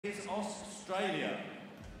is Australia.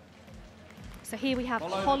 So here we have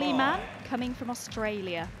Holly Mann coming from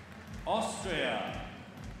Australia. Austria.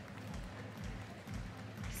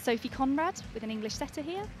 Sophie Conrad with an English setter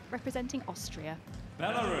here, representing Austria.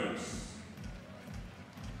 Belarus.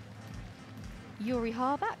 Yuri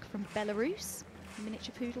Harbak from Belarus,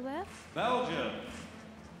 miniature poodle there. Belgium.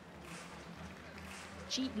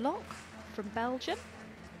 Jeet Locke from Belgium.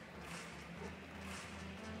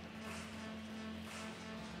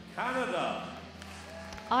 Canada.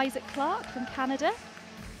 Isaac Clark from Canada.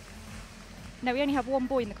 Now, we only have one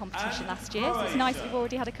boy in the competition last year, so it's nice we've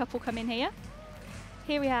already had a couple come in here.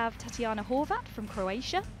 Here we have Tatiana Horvat from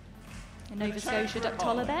Croatia, a Nova Scotia duck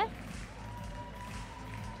collar there.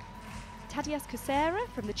 Tadeusz Kucera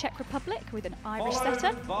from the Czech Republic with an Irish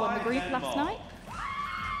setter, won the group last night.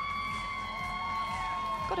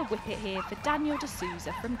 Got a whippet here for Daniel de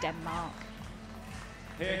Souza from Denmark.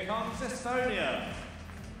 Here comes Estonia.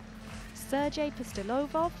 Sergei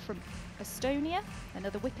Pustolovov from Estonia,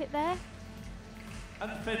 another whippet there.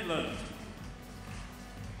 And Finland.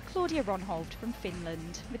 Claudia Ronholt from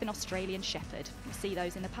Finland with an Australian Shepherd. We'll see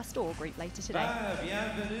those in the Pastoral group later today.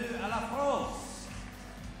 Bienvenue à la France.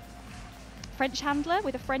 French handler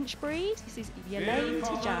with a French breed. This is Yelaine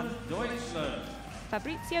Tijan. Deutschland.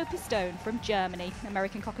 Fabrizio Pistone from Germany,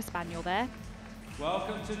 American Cocker Spaniel there.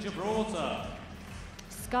 Welcome to Gibraltar.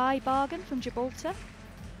 Sky Bargain from Gibraltar.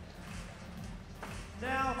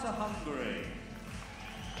 Now to Hungary.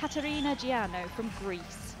 Katerina Giano from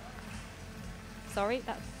Greece. Sorry,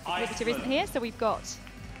 that exhibitor isn't here, so we've got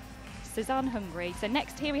Cezanne Hungary. So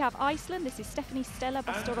next here we have Iceland. This is Stephanie Stella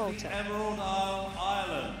Bastorolta. And the Emerald Isle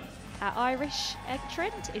Island. Our Irish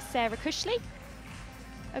entrant is Sarah Cushley,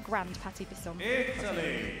 a Grand Patti Bisson.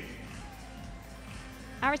 Italy.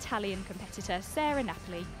 Our Italian competitor, Sarah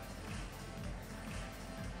Napoli.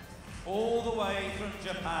 All the way from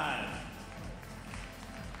Japan.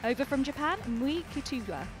 Over from Japan, Mui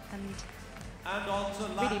Kutuga, and on to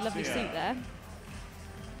Latvia. Really lovely suit there.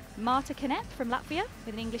 Marta Knep from Latvia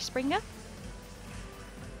with an English Springer.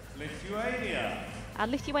 Lithuania. Our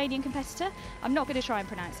Lithuanian competitor. I'm not going to try and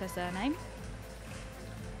pronounce her surname.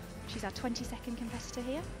 She's our 22nd competitor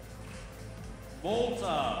here.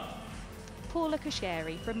 Malta. Paula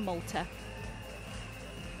Kusheri from Malta.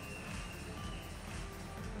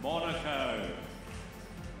 Monaco.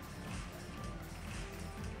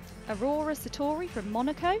 Aurora Satori from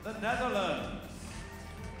Monaco. The Netherlands.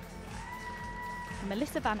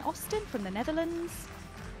 Melissa van Osten from the Netherlands.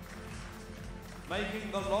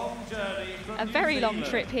 Making the long journey from A very long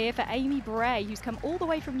trip here for Amy Bray, who's come all the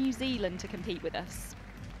way from New Zealand to compete with us.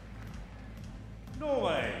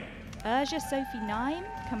 Norway. Urja Sophie Naim,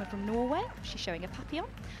 coming from Norway. She's showing a papillon.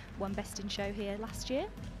 Won Best in Show here last year.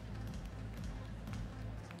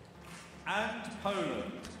 And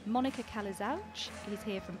Poland. Monica Kalizauch is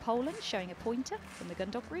here from Poland, showing a pointer from the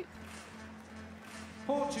Gundog group.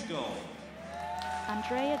 Portugal.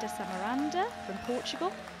 Andrea de Samaranda from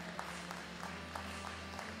Portugal.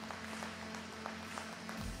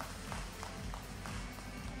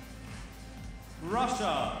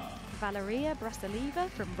 Russia. Valeria Brasilieva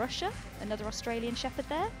from Russia, another Australian Shepherd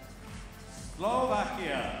there.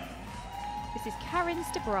 Slovakia. This is Karin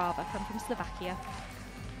Stebrava, come from Slovakia.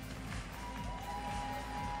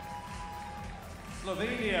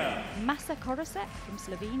 Slovenia. Masa Korosek from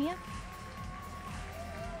Slovenia.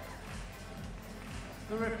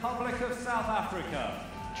 The Republic of South Africa.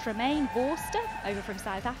 Tremaine Vorster, over from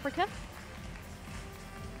South Africa.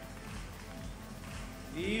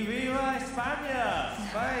 Y viva España,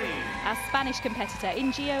 Spain. Our Spanish competitor,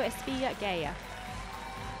 Ingio Espilla Gaya.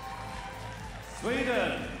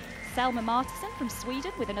 Sweden. Selma Martison from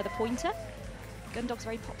Sweden with another pointer. Gundog's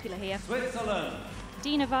very popular here. Switzerland.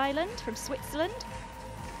 Dina Viland from Switzerland.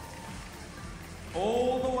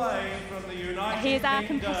 All the way from the United Here's our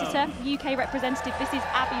Kingdom. competitor, UK representative. This is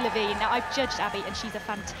Abby Levine. Now, I've judged Abby, and she's a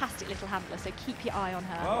fantastic little handler, so keep your eye on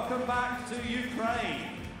her. Welcome back to Ukraine.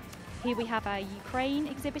 Here we have our Ukraine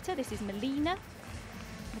exhibitor. This is Melina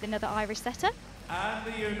with another Irish setter. And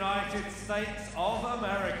the United States of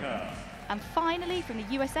America. And finally, from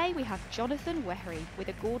the USA, we have Jonathan Wehry with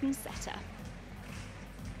a Gordon setter.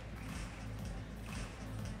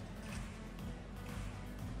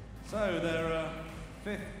 So there are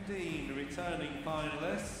 15 returning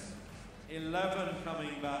finalists, 11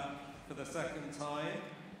 coming back for the second time,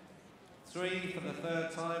 3 for the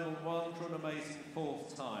third time, and 1 for an amazing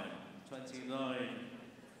fourth time. 29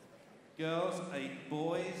 girls, 8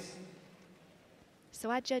 boys. So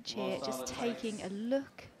our judge here just taking a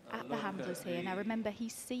look at the handlers here. Now remember,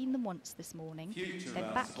 he's seen them once this morning.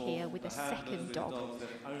 They're back here with a second dog.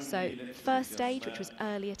 So first stage, which was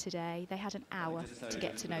earlier today, they had an hour to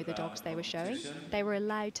get to know the dogs they were showing. They were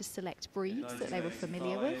allowed to select breeds that they were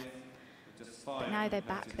familiar with. But now they're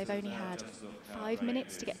back, they've only had 5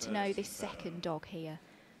 minutes to get to know this second dog here.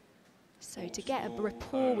 So to get a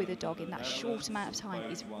rapport with a dog in that short amount of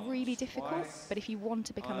time is really difficult, but if you want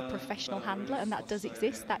to become a professional handler, and that does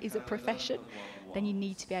exist, that is a profession, then you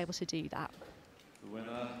need to be able to do that. The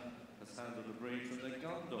winner has handled a breed from the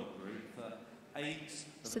gun dog group for 8.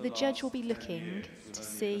 So the judge will be looking to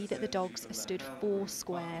see that the dogs are stood 4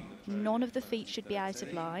 square. None of the feet should be out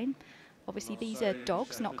of line. Obviously these are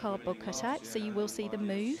dogs, not cardboard cutouts, so you will see them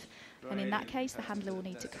move. And in that case, the handler will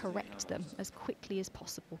need to correct them as quickly as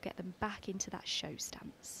possible, get them back into that show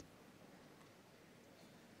stance.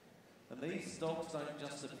 And these dogs don't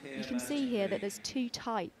just appear. You can see here that there's 2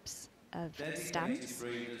 types of stance.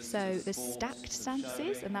 So there's stacked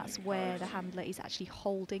stances, and that's where the handler is actually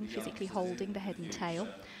holding, physically holding the head and tail.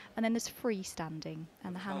 And then there's freestanding,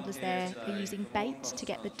 and the handlers there are using bait to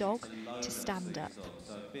get the dog to stand up.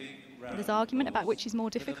 There's argument about which is more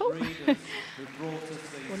difficult.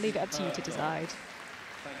 We'll leave it up to you to decide.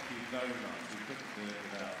 Thank you very much. We couldn't do it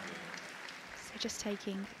without you. So just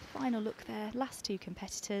taking a final look there, last 2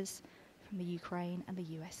 competitors from the Ukraine and the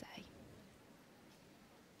USA.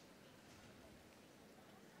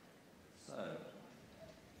 So,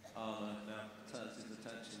 Armour now turns his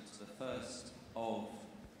attention to the first of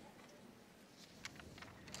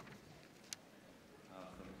our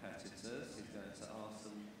competitors. He's going to ask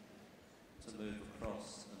them to move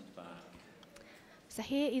across and back. So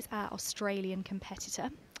here is our Australian competitor.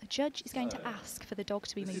 A judge is going to ask for the dog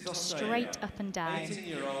to be moved straight up and down.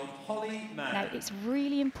 18-year-old Holly Mann. Now it's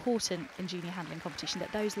really important in junior handling competition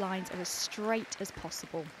that those lines are as straight as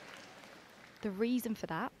possible. The reason for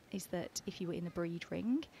that is that if you were in the breed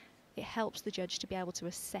ring, it helps the judge to be able to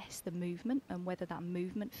assess the movement and whether that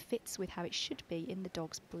movement fits with how it should be in the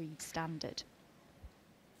dog's breed standard.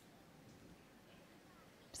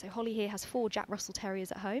 So Holly here has 4 Jack Russell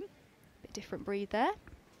Terriers at home, bit different breed there.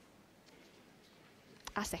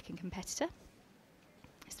 Our second competitor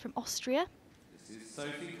is from Austria. This is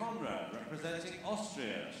Sophie Conrad, representing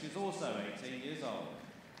Austria. She's also 18 years old.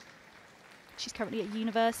 She's currently at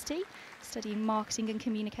university, studying marketing and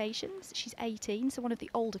communications. She's 18, so one of the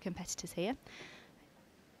older competitors here.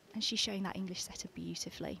 And she's showing that English setter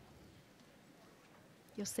beautifully.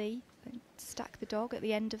 You'll see, stack the dog at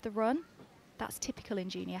the end of the run. That's typical in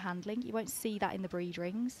junior handling. You won't see that in the breed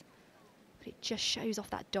rings, but it just shows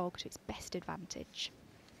off that dog to its best advantage.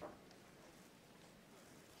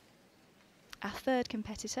 Our third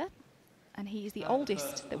competitor, and he is the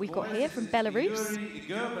oldest that we've got here from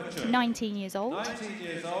Belarus, 19 years old. 19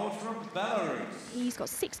 years old from Belarus. He's got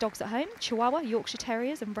 6 dogs at home, Chihuahua, Yorkshire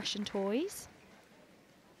Terriers and Russian Toys.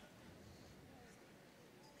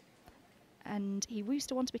 And he used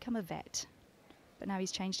to want to become a vet, but now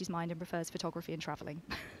he's changed his mind and prefers photography and travelling.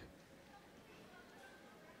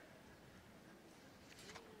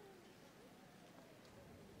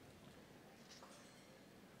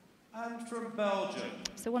 And from Belgium.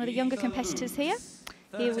 So one of the younger competitors here.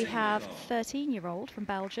 Here we have 13-year-old from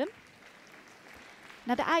Belgium.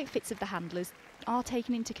 Now the outfits of the handlers are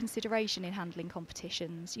taken into consideration in handling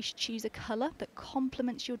competitions. You should choose a colour that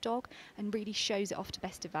complements your dog and really shows it off to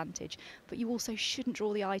best advantage. But you also shouldn't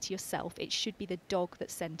draw the eye to yourself. It should be the dog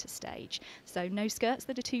that's centre stage. So no skirts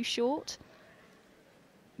that are too short,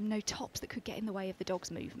 no tops that could get in the way of the dog's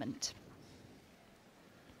movement.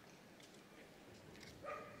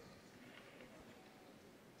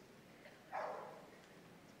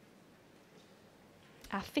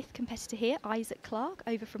 Our 5th competitor here, Isaac Clark,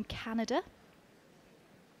 over from Canada.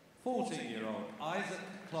 14-year-old Isaac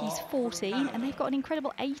Clark. He's 14 and they've got an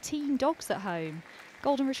incredible 18 dogs at home.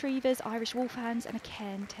 Golden Retrievers, Irish Wolfhounds and a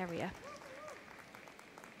Cairn Terrier.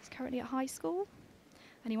 He's currently at high school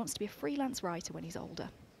and he wants to be a freelance writer when he's older.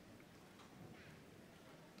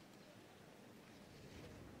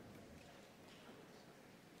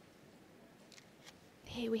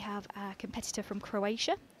 Here we have a competitor from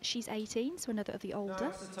Croatia. She's 18, so another of the older. Now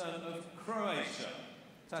it's the turn of Croatia.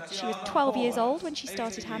 She was 12 years old when she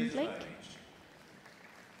started handling.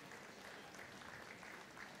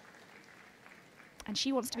 And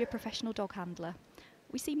she wants to be a professional dog handler.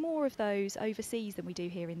 We see more of those overseas than we do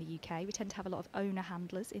here in the UK. We tend to have a lot of owner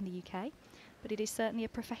handlers in the UK, but it is certainly a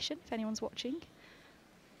profession if anyone's watching.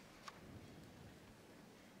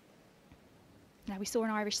 Now, we saw an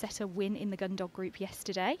Irish setter win in the gun dog group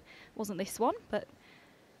yesterday. Wasn't this one, but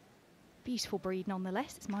Beautiful breed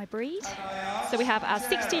nonetheless, it's my breed. So we have our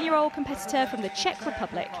 16-year-old competitor from the Czech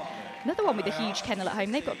Republic. Another one with a huge kennel at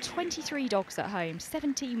home. They've got 23 dogs at home,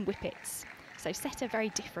 17 whippets. So setter very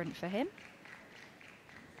different for him.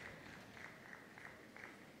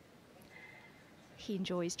 He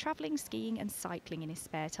enjoys travelling, skiing and cycling in his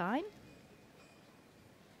spare time.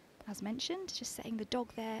 As mentioned, just setting the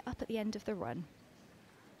dog there up at the end of the run.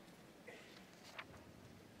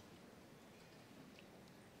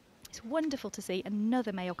 It's wonderful to see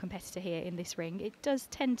another male competitor here in this ring. It does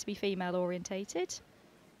tend to be female orientated.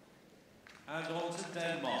 And on to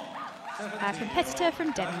Denmark. Our competitor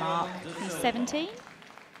from Denmark, he's 17.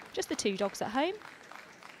 Just the 2 dogs at home.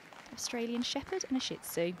 Australian Shepherd and a Shih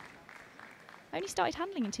Tzu. Only started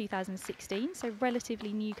handling in 2016, so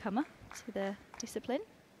relatively newcomer to the discipline.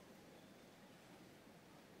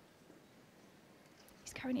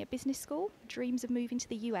 He's currently at business school, dreams of moving to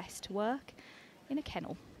the US to work in a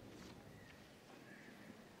kennel.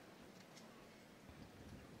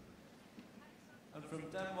 And from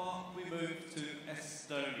Denmark we move to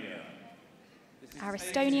Estonia. Our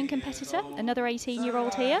Estonian competitor, another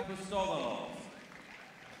 18-year-old here.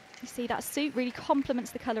 You see that suit really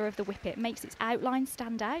complements the colour of the whippet, makes its outline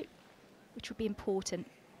stand out, which would be important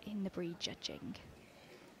in the breed judging.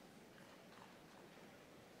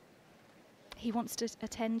 He wants to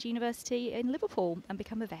attend university in Liverpool and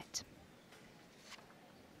become a vet.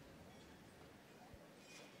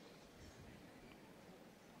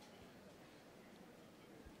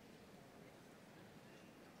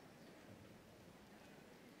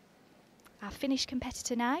 Our Finnish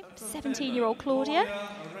competitor now, 17-year-old Claudia,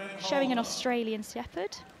 showing an Australian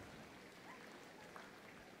Shepherd.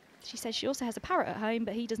 She says she also has a parrot at home,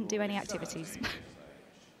 but he doesn't do any activities.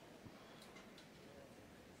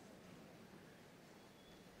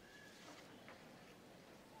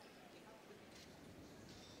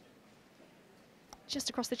 Just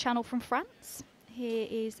across the channel from France, here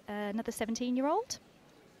is another 17-year-old.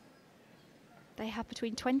 They have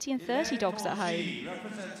between 20 and 30 dogs at home.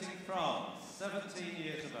 Representing France, 17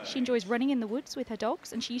 years of age. She enjoys running in the woods with her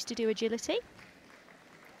dogs, and she used to do agility.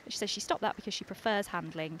 But she says she stopped that because she prefers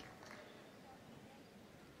handling.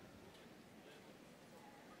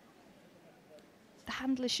 The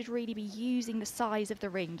handlers should really be using the size of the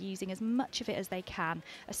ring, using as much of it as they can,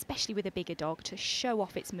 especially with a bigger dog, to show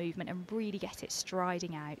off its movement and really get it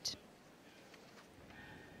striding out.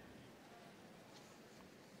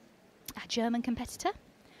 Our German competitor,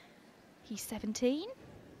 he's 17.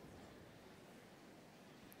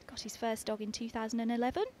 Got his first dog in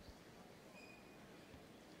 2011.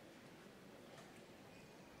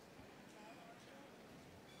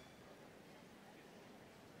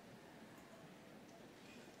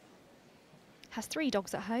 Has 3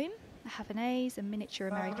 dogs at home, a Havanese, a miniature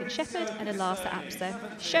American Shepherd and a Lhasa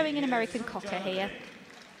Apso, showing an American Cocker here.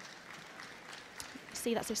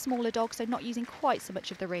 See, that's a smaller dog, so not using quite so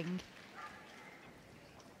much of the ring.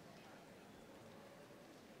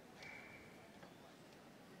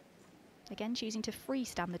 Again, choosing to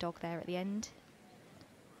freestand the dog there at the end.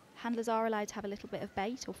 Handlers are allowed to have a little bit of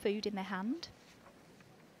bait or food in their hand.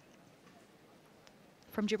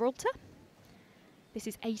 From Gibraltar, this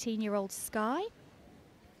is 18-year-old Sky.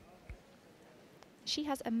 She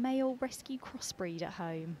has a male rescue crossbreed at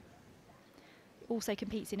home. Also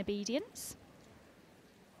competes in obedience.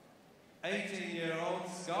 18-year-old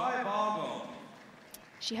Sky Bargon.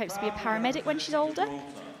 She hopes to be a paramedic when she's older,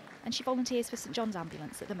 and she volunteers for St John's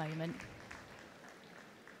Ambulance at the moment.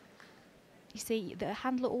 You see, the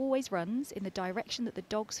handler always runs in the direction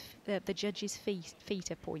that the judge's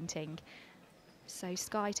feet are pointing. So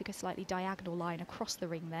Sky took a slightly diagonal line across the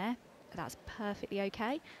ring there. That's perfectly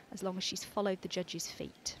okay, as long as she's followed the judge's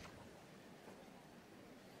feet.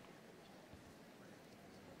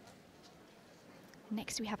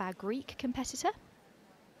 Next we have our Greek competitor.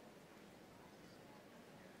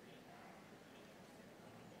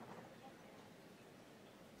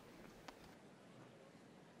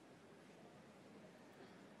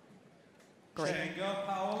 Chenga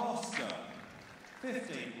Paoloska,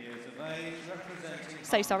 15 years of age, representing...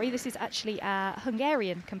 So sorry, this is actually our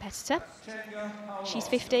Hungarian competitor. She's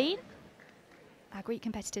 15. Our Greek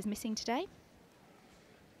competitor's missing today.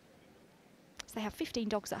 So they have 15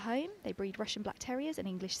 dogs at home. They breed Russian Black Terriers and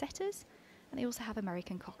English Setters. And they also have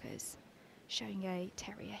American Cockers, showing a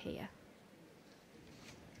terrier here.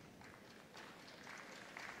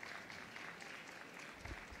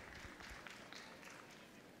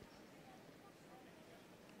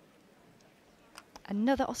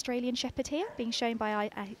 Another Australian Shepherd here, being shown by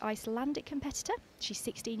an Icelandic competitor. She's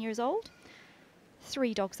 16 years old.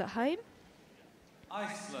 3 dogs at home.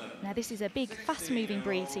 Iceland. Now this is a big, fast-moving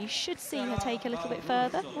breed, so you should see her take a little bit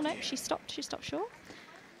further. Oh no, she stopped short.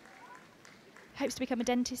 Hopes to become a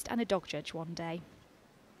dentist and a dog judge one day.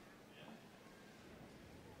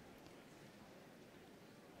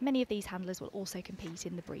 Many of these handlers will also compete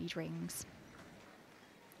in the breed rings.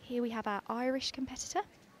 Here we have our Irish competitor,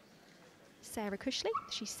 Sarah Cushley.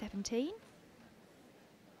 She's 17.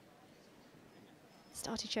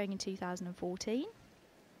 Started showing in 2014.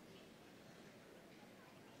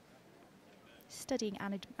 Studying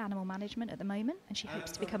animal management at the moment, and she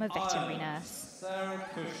hopes to become a veterinary nurse. Sarah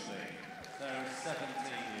Cushley. Sarah's 17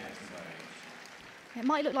 years of age. It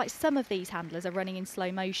might look like some of these handlers are running in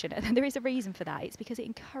slow motion, and there is a reason for that. It's because it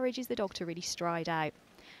encourages the dog to really stride out,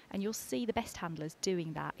 and you'll see the best handlers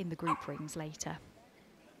doing that in the group rings later.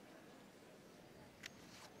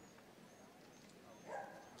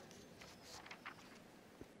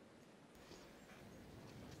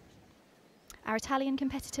 Our Italian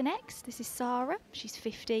competitor next, this is Sara, she's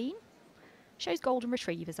 15, shows golden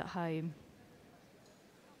retrievers at home.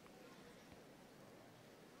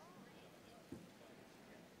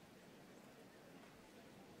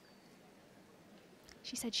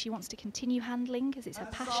 She said she wants to continue handling as it's her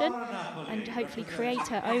passion and hopefully create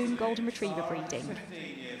her own golden retriever breeding.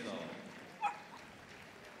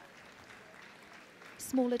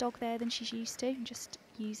 Smaller dog there than she's used to, and just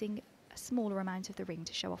using a smaller amount of the ring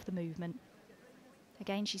to show off the movement.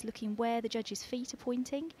 Again, she's looking where the judge's feet are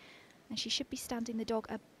pointing, and she should be standing the dog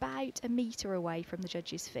about a metre away from the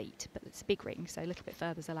judge's feet, but it's a big ring, so a little bit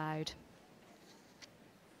further is allowed.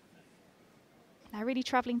 Now, really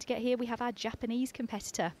travelling to get here, we have our Japanese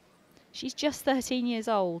competitor. She's just 13 years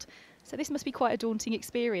old, so this must be quite a daunting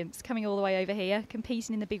experience, coming all the way over here,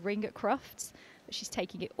 competing in the big ring at Crufts, but she's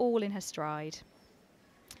taking it all in her stride.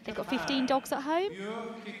 They've got 15 dogs at home,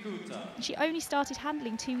 and she only started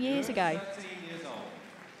handling 2 years ago.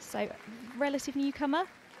 So, relative newcomer,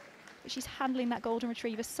 but she's handling that golden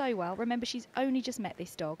retriever so well. Remember, she's only just met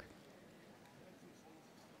this dog.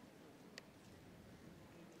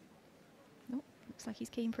 Oh, looks like he's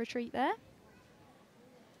keen for a treat there.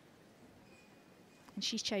 And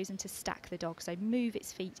she's chosen to stack the dog, so move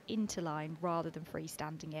its feet into line rather than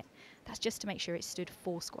freestanding it. That's just to make sure it stood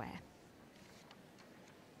 4 square.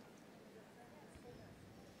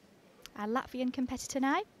 Our Latvian competitor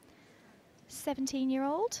now,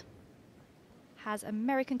 17-year-old, has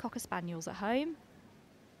American Cocker Spaniels at home.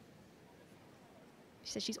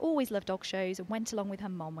 She says she's always loved dog shows and went along with her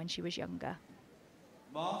mom when she was younger.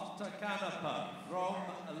 Marta Kanapa from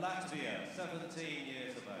Latvia, 17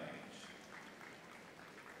 years of age.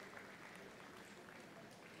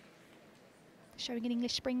 Showing an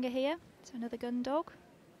English Springer here, so another gun dog.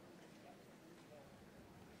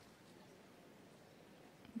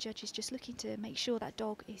 Judge is just looking to make sure that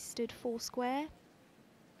dog is stood 4 square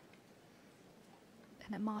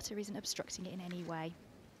and that Marta isn't obstructing it in any way.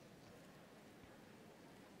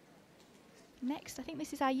 Next, I think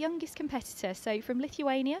this is our youngest competitor, so from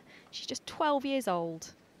Lithuania, she's just 12 years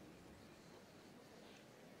old.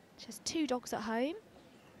 She has 2 dogs at home.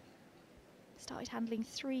 Started handling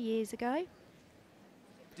 3 years ago.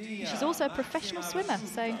 And she's also a professional swimmer,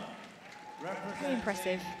 so very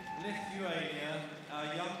impressive. Lithuania, our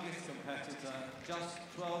youngest competitor, just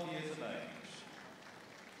 12 years of age.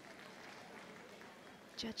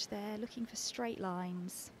 Judge there, looking for straight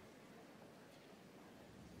lines.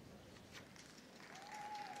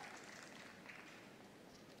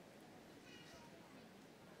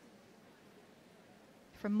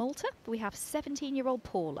 From Malta, we have 17-year-old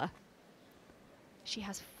Paula. She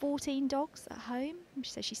has 14 dogs at home.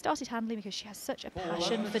 She says she started handling because she has such a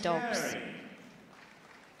passion for dogs.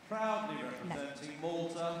 Proudly representing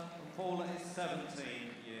Malta, and Paula is 17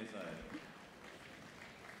 years old.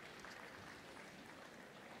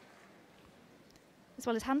 As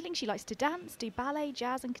well as handling, she likes to dance, do ballet,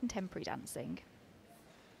 jazz and contemporary dancing.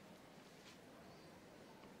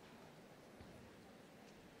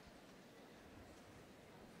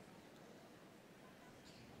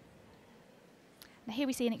 Now here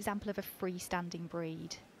we see an example of a freestanding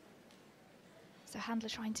breed. So handler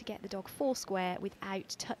trying to get the dog 4 square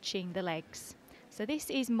without touching the legs. So this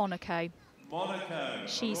is Monaco.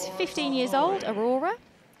 She's 15 years old, Aurora.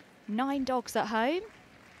 9 dogs at home.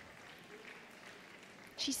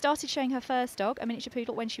 She started showing her first dog, a miniature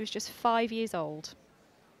poodle, when she was just 5 years old.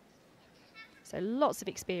 So lots of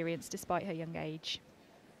experience despite her young age.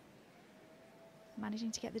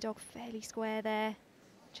 Managing to get the dog fairly square there,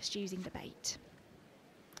 just using the bait.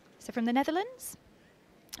 So from the Netherlands,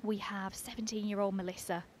 we have 17-year-old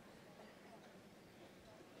Melissa.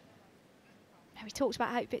 Now, we talked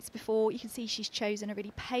about outfits before. You can see she's chosen a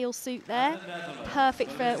really pale suit there.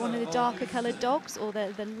 Perfect for one of the darker coloured dogs, or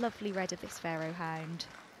the lovely red of this Pharaoh hound.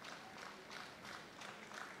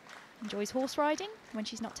 Enjoys horse riding when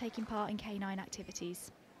she's not taking part in canine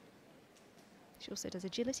activities. She also does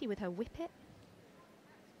agility with her whippet.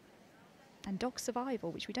 And dog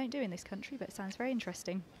survival, which we don't do in this country, but it sounds very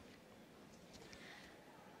interesting.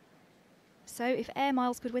 So if Air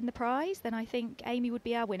Miles could win the prize, then I think Amy would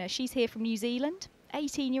be our winner. She's here from New Zealand,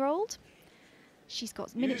 18-year-old. She's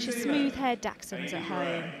got miniature smooth-haired Dachshunds at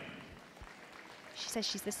home. She says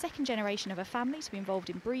she's the second generation of her family to be involved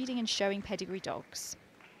in breeding and showing pedigree dogs.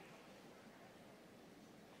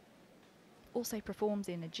 Also performs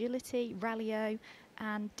in agility, rallyo,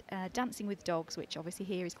 and dancing with dogs, which obviously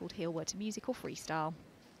here is called heel word to music or freestyle.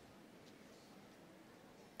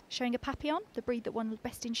 Showing a Papillon, the breed that won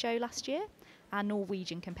Best in Show last year, our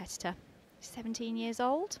Norwegian competitor. 17 years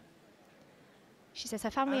old. She says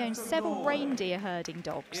her family owns several reindeer herding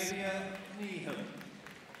dogs.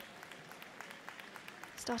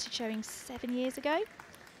 Started showing 7 years ago,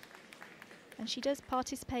 and she does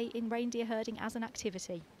participate in reindeer herding as an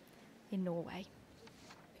activity in Norway.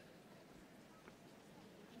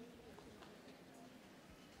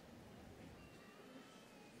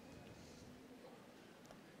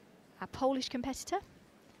 Our Polish competitor,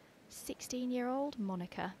 16-year-old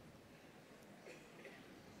Monica.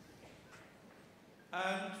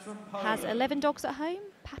 Has 11 dogs at home,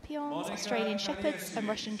 Papillons, Australian Shepherds and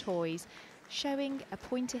Russian Toys. Showing a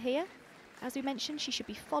pointer here. As we mentioned, she should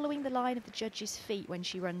be following the line of the judge's feet when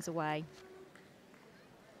she runs away.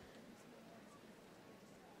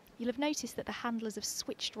 You'll have noticed that the handlers have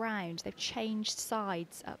switched round. They've changed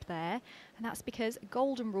sides up there. And that's because a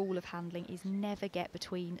golden rule of handling is never get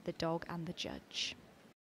between the dog and the judge.